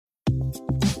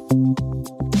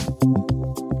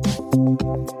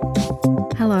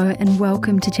Hello and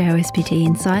welcome to JOSPT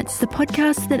Insights, the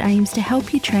podcast that aims to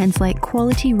help you translate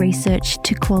quality research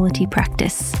to quality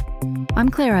practice. I'm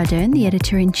Claire Ardern, the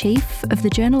Editor-in-Chief of the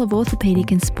Journal of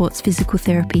Orthopaedic and Sports Physical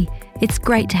Therapy. It's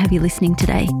great to have you listening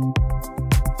today.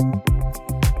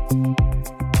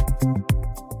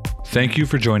 Thank you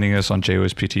for joining us on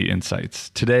JOSPT Insights.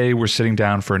 Today, we're sitting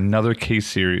down for another case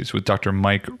series with Dr.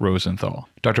 Mike Rosenthal.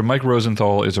 Dr. Mike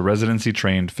Rosenthal is a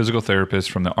residency-trained physical therapist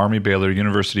from the Army Baylor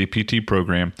University PT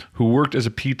program who worked as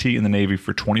a PT in the Navy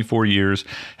for 24 years,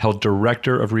 held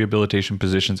director of rehabilitation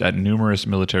positions at numerous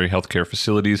military healthcare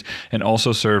facilities, and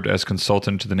also served as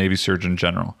consultant to the Navy Surgeon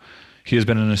General. He has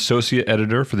been an associate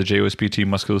editor for the JOSPT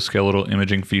musculoskeletal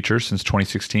imaging feature since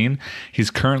 2016. He's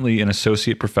currently an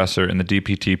associate professor in the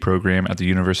DPT program at the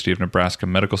University of Nebraska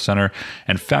Medical Center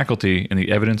and faculty in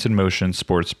the Evidence in Motion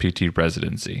Sports PT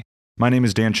residency. My name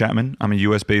is Dan Chapman. I'm a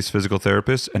U.S.-based physical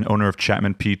therapist and owner of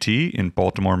Chapman PT in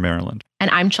Baltimore, Maryland. And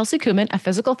I'm Chelsea Kuman, a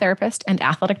physical therapist and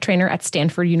athletic trainer at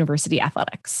Stanford University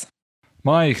Athletics.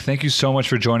 Mike, thank you so much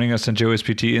for joining us on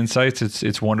JOSPT Insights.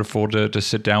 It's wonderful to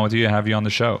sit down with you and have you on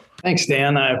the show. Thanks,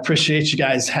 Dan. I appreciate you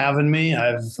guys having me.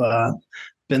 I've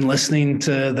been listening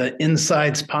to the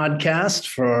Insights podcast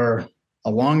for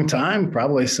a long time,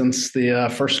 probably since the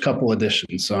first couple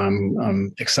editions. So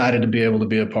I'm excited to be able to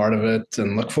be a part of it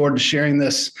and look forward to sharing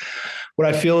this, what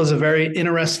I feel is a very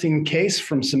interesting case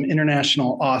from some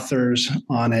international authors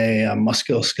on a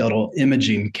musculoskeletal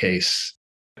imaging case.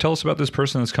 Tell us about this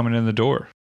person that's coming in the door.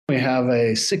 We have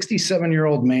a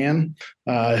 67-year-old man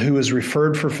who was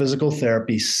referred for physical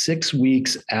therapy 6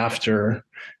 weeks after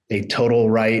a total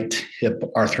right hip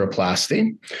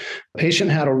arthroplasty. The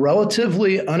patient had a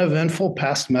relatively uneventful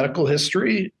past medical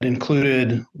history. It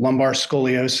included lumbar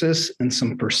scoliosis and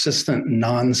some persistent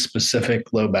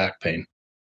non-specific low back pain.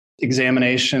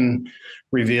 Examination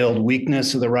revealed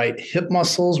weakness of the right hip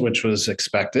muscles, which was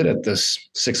expected at this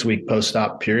 6-week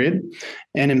post-op period,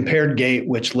 and impaired gait,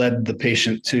 which led the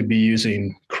patient to be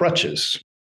using crutches.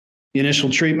 The initial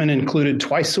treatment included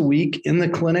twice a week in the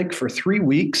clinic for 3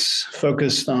 weeks,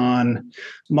 focused on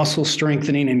muscle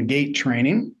strengthening and gait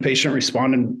training. The patient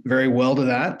responded very well to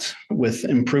that with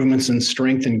improvements in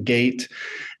strength and gait.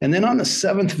 And then on the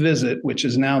 7th visit, which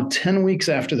is now 10 weeks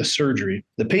after the surgery,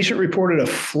 the patient reported a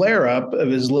flare-up of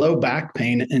his low back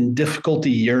pain and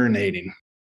difficulty urinating.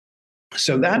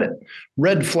 So that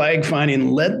red flag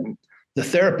finding led the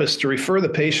therapist to refer the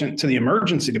patient to the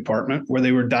emergency department, where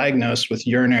they were diagnosed with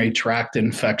urinary tract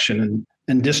infection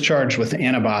and discharged with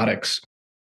antibiotics.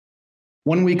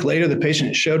 1 week later, the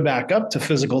patient showed back up to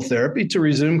physical therapy to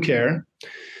resume care.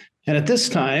 And at this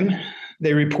time,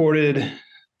 they reported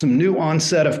some new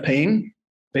onset of pain,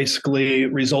 basically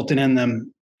resulting in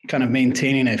them kind of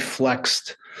maintaining a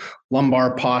flexed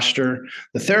lumbar posture.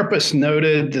 The therapist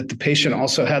noted that the patient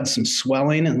also had some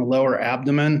swelling in the lower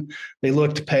abdomen. They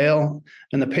looked pale,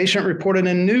 and the patient reported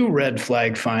a new red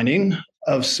flag finding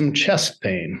of some chest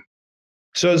pain.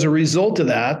 So as a result of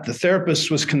that, the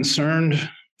therapist was concerned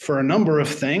for a number of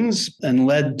things and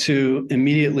led to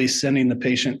immediately sending the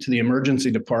patient to the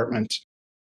emergency department.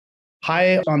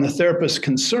 High on the therapist's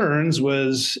concerns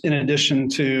was, in addition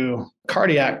to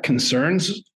cardiac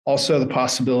concerns, also the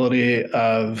possibility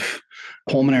of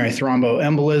pulmonary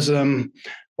thromboembolism,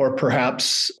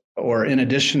 or in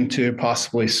addition to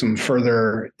possibly some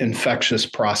further infectious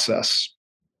process.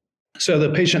 So the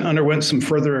patient underwent some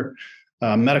further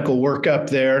medical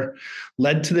workup there,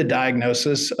 led to the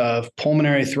diagnosis of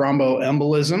pulmonary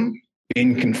thromboembolism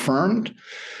being confirmed.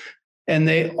 And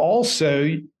they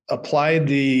also applied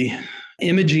the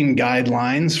imaging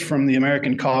guidelines from the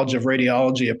American College of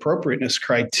Radiology appropriateness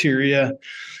criteria,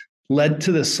 led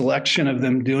to the selection of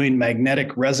them doing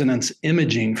magnetic resonance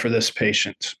imaging for this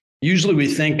patient. Usually we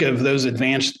think of those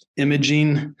advanced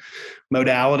imaging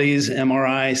modalities,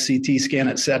 MRI, CT scan,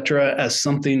 et cetera, as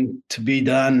something to be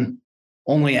done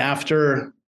only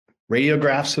after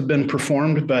radiographs have been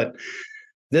performed. But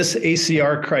this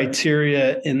ACR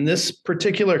criteria in this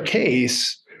particular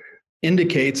case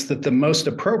indicates that the most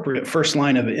appropriate first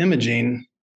line of imaging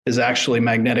is actually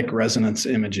magnetic resonance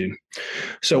imaging.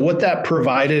 So what that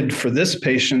provided for this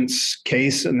patient's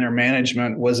case and their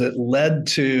management was it led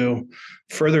to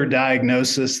further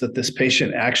diagnosis that this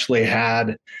patient actually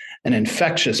had an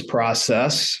infectious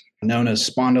process known as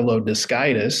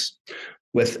spondylodiscitis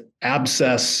with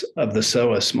abscess of the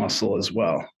psoas muscle as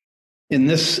well. In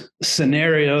this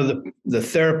scenario, the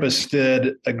therapist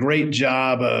did a great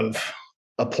job of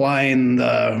applying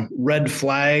the red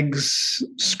flags,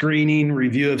 screening,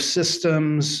 review of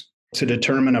systems to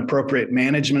determine appropriate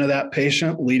management of that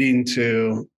patient, leading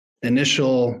to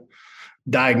initial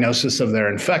diagnosis of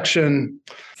their infection,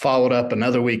 followed up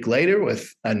another week later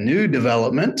with a new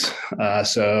development.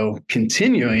 So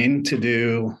continuing to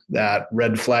do that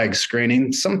red flag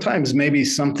screening, sometimes maybe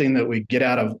something that we get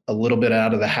a little bit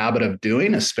out of the habit of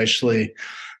doing, especially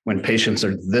when patients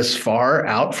are this far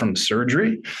out from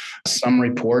surgery. Some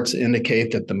reports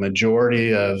indicate that the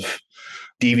majority of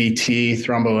DVT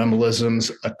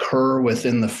thromboembolisms occur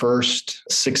within the first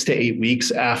 6 to 8 weeks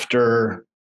after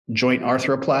joint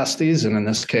arthroplasties. And in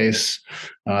this case,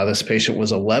 this patient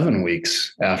was 11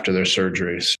 weeks after their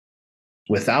surgeries.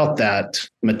 Without that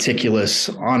meticulous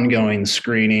ongoing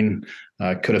screening,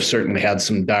 could have certainly had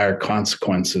some dire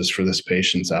consequences for this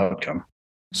patient's outcome.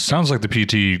 Sounds like the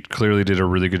PT clearly did a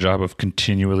really good job of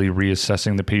continually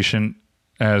reassessing the patient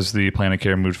as the plan of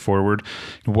care moved forward.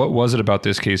 What was it about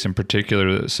this case in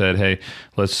particular that said, hey,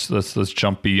 let's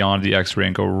jump beyond the X-ray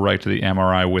and go right to the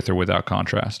MRI with or without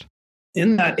contrast?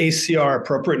 In that ACR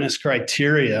appropriateness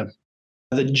criteria,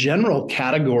 the general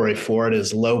category for it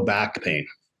is low back pain.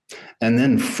 And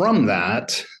then from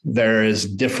that, there is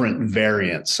different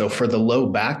variants. So for the low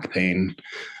back pain,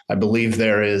 I believe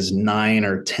there is 9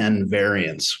 or 10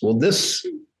 variants. Well, this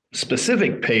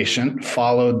specific patient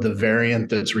followed the variant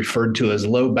that's referred to as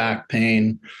low back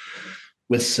pain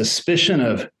with suspicion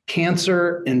of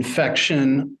cancer,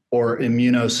 infection, or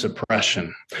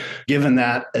immunosuppression. Given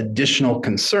that additional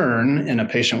concern in a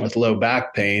patient with low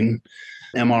back pain,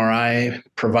 MRI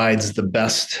provides the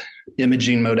best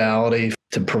imaging modality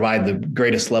to provide the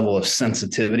greatest level of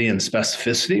sensitivity and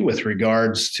specificity with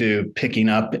regards to picking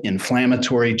up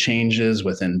inflammatory changes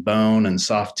within bone and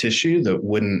soft tissue that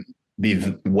wouldn't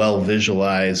be well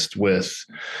visualized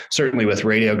certainly with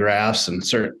radiographs,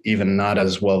 and even not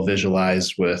as well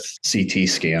visualized with CT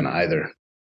scan either.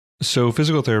 So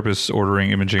physical therapists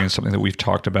ordering imaging is something that we've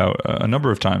talked about a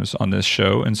number of times on this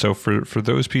show. And so for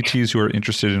those PTs who are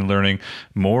interested in learning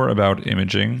more about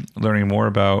imaging, learning more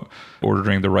about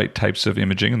ordering the right types of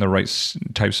imaging and the right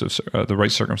types of the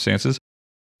right circumstances,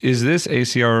 is this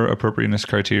ACR appropriateness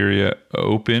criteria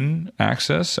open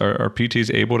access? Are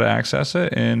PTs able to access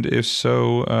it? And if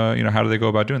so, how do they go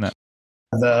about doing that?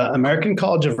 The American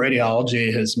College of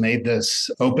Radiology has made this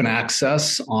open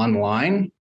access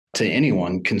online to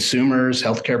anyone. Consumers,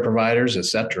 healthcare providers, et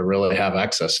cetera, really have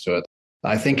access to it.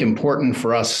 I think important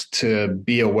for us to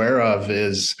be aware of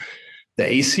is the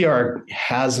ACR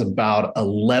has about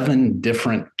 11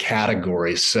 different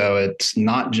categories. So it's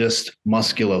not just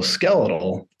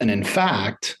musculoskeletal. And in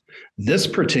fact, this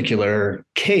particular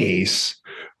case,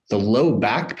 the low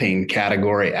back pain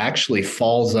category actually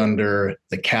falls under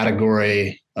the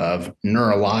category of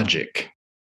neurologic.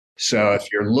 So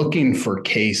if you're looking for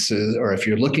cases, or if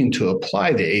you're looking to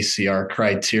apply the ACR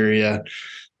criteria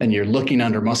and you're looking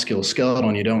under musculoskeletal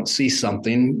and you don't see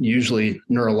something, usually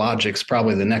neurologic's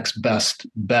probably the next best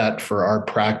bet for our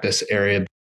practice area.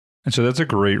 And so that's a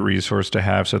great resource to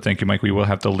have. So thank you, Mike. We will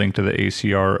have the link to the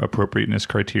ACR appropriateness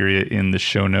criteria in the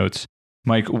show notes.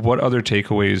 Mike, what other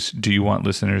takeaways do you want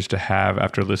listeners to have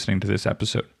after listening to this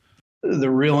episode?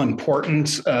 The real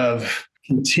importance of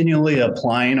continually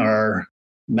applying our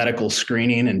medical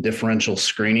screening and differential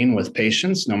screening with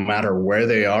patients, no matter where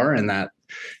they are in that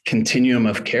continuum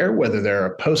of care, whether they're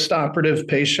a post-operative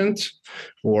patient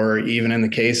or even in the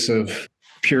case of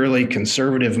purely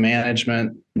conservative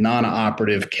management,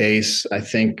 non-operative case. I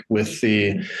think with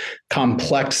the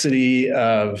complexity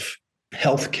of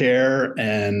healthcare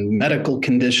and medical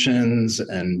conditions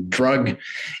and drug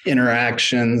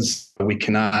interactions, we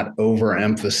cannot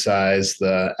overemphasize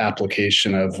the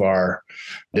application of our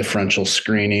differential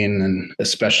screening and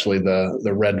especially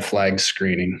the red flag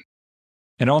screening.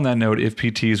 And on that note, if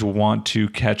PTs want to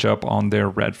catch up on their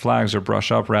red flags, or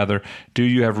brush up rather, do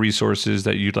you have resources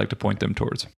that you'd like to point them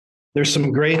towards? There's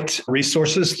some great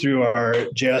resources through our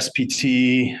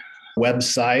JSPT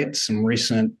website, some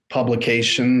recent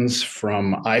publications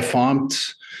from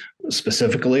IFOMT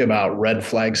specifically about red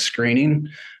flag screening.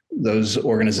 Those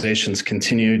organizations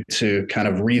continue to kind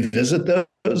of revisit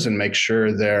those and make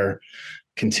sure they're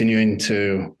continuing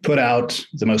to put out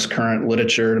the most current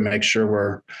literature to make sure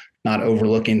we're not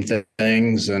overlooking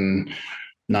things and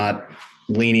not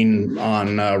leaning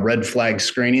on red flag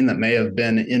screening that may have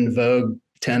been in vogue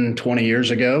 10, 20 years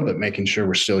ago, but making sure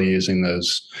we're still using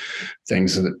those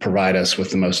things that provide us with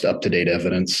the most up-to-date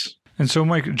evidence. And so,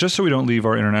 Mike, just so we don't leave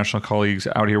our international colleagues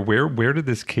out here, where did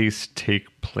this case take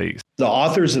place? The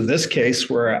authors of this case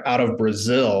were out of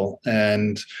Brazil,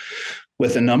 and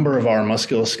with a number of our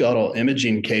musculoskeletal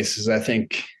imaging cases, I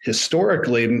think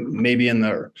historically, maybe in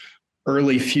the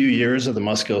early few years of the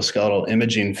musculoskeletal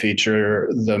imaging feature,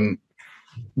 the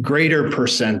greater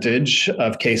percentage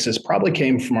of cases probably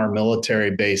came from our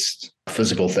military-based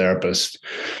physical therapists.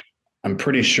 I'm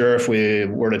pretty sure if we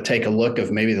were to take a look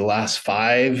of maybe the last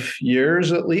 5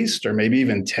 years at least, or maybe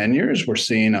even 10 years, we're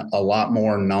seeing a lot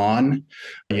more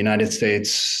non-United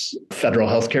States federal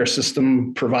healthcare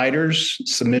system providers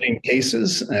submitting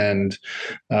cases. And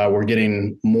we're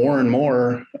getting more and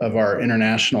more of our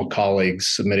international colleagues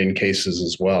submitting cases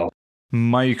as well.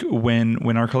 Mike,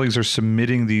 when our colleagues are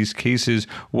submitting these cases,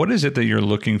 what is it that you're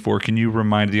looking for? Can you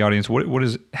remind the audience what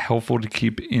is helpful to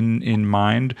keep in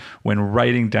mind when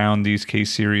writing down these case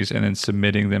series and then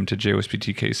submitting them to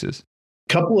JOSPT cases?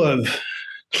 A couple of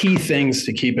key things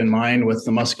to keep in mind with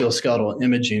the musculoskeletal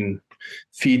imaging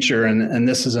feature, and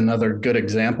this is another good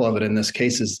example of it in this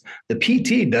case, is the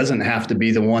PT doesn't have to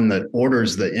be the one that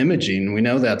orders the imaging. We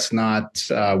know that's not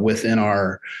within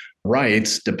our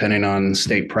rights, depending on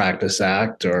State Practice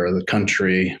Act or the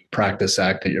country practice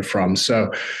act that you're from.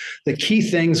 So the key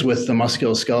things with the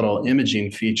musculoskeletal imaging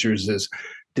features is,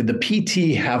 did the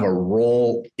PT have a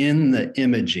role in the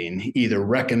imaging, either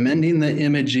recommending the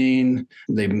imaging?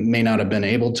 They may not have been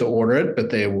able to order it,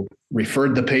 but they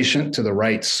referred the patient to the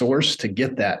right source to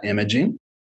get that imaging.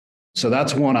 So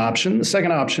that's one option. The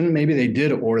second option, maybe they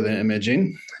did order the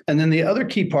imaging. And then the other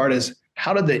key part is,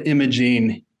 how did the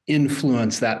imaging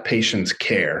influence that patient's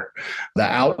care? The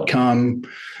outcome,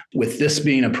 with this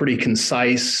being a pretty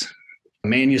concise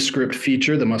manuscript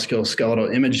feature, the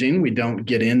musculoskeletal imaging, we don't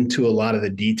get into a lot of the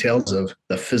details of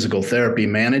the physical therapy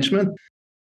management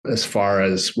as far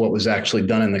as what was actually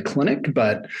done in the clinic,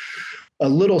 but a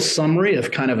little summary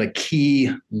of kind of a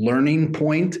key learning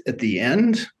point at the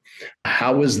end.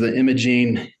 How was the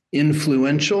imaging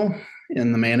influential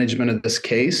in the management of this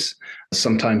case?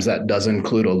 Sometimes that does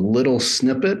include a little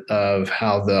snippet of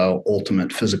how the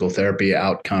ultimate physical therapy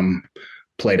outcome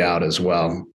played out as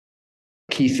well.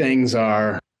 Key things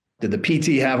are, did the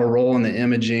PT have a role in the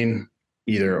imaging,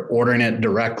 either ordering it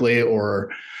directly or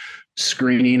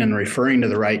screening and referring to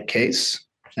the right case?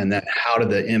 And then how did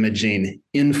the imaging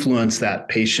influence that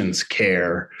patient's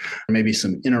care? Maybe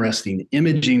some interesting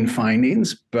imaging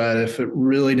findings, but if it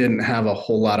really didn't have a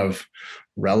whole lot of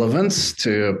relevance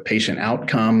to patient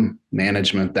outcome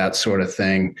management, that sort of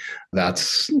thing,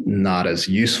 that's not as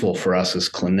useful for us as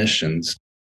clinicians.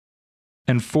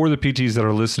 And for the PTs that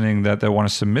are listening that want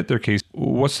to submit their case,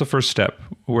 what's the first step?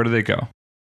 Where do they go?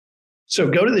 So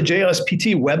go to the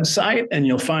JOSPT website and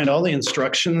you'll find all the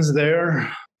instructions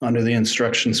there under the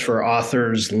instructions for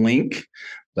authors link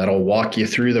that'll walk you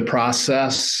through the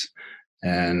process.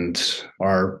 And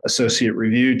our associate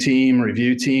review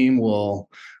team will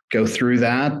go through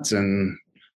that. And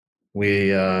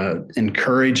we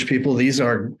encourage people. These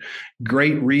are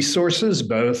great resources,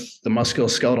 both the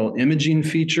musculoskeletal imaging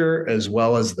feature as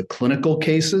well as the clinical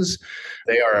cases.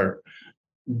 They are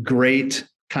great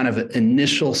kind of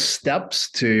initial steps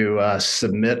to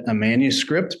submit a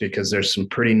manuscript, because there's some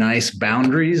pretty nice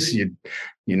boundaries. You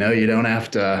don't have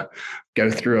to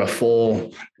go through a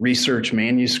full research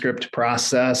manuscript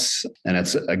process. And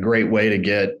it's a great way to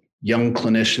get young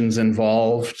clinicians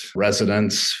involved,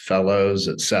 residents, fellows,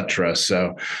 et cetera.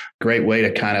 So great way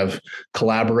to kind of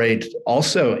collaborate.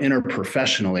 Also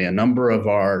interprofessionally, a number of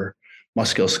our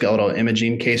musculoskeletal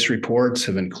imaging case reports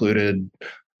have included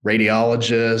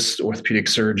radiologists, orthopedic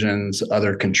surgeons,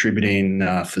 other contributing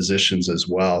physicians as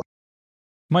well.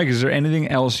 Mike, is there anything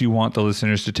else you want the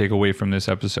listeners to take away from this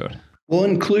episode? We'll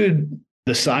include,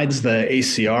 besides the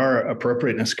ACR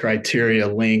appropriateness criteria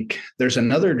link, there's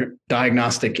another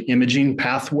diagnostic imaging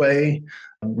pathway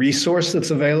resource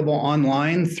that's available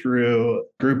online through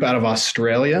a group out of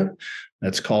Australia.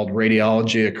 That's called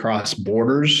Radiology Across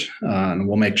Borders. And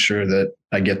we'll make sure that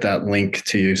I get that link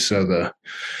to you so the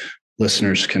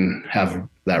listeners can have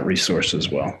that resource as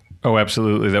well. Oh,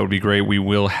 absolutely. That would be great. We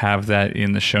will have that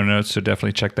in the show notes, so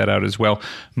definitely check that out as well.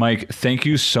 Mike, thank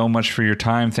you so much for your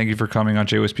time. Thank you for coming on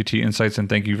JOSPT Insights, and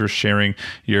thank you for sharing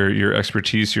your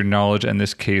expertise, your knowledge, and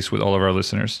this case with all of our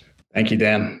listeners. Thank you,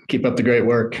 Dan. Keep up the great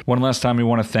work. One last time, we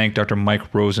want to thank Dr.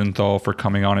 Mike Rosenthal for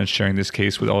coming on and sharing this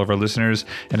case with all of our listeners.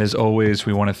 And as always,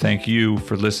 we want to thank you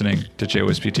for listening to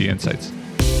JOSPT Insights.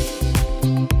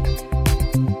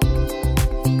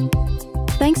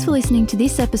 Thanks for listening to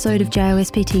this episode of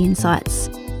JOSPT Insights.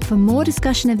 For more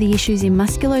discussion of the issues in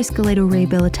musculoskeletal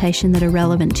rehabilitation that are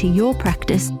relevant to your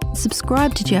practice,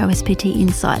 subscribe to JOSPT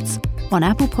Insights on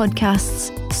Apple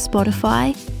Podcasts,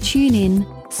 Spotify,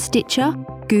 TuneIn, Stitcher,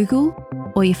 Google,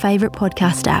 or your favourite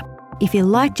podcast app. If you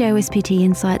like JOSPT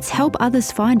Insights, help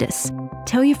others find us.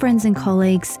 Tell your friends and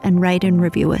colleagues and rate and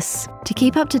review us. To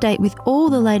keep up to date with all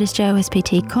the latest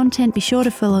JOSPT content, be sure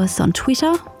to follow us on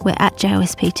Twitter. We're at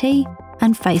JOSPT.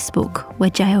 and Facebook. We're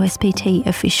JOSPT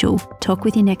Official. Talk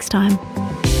with you next time.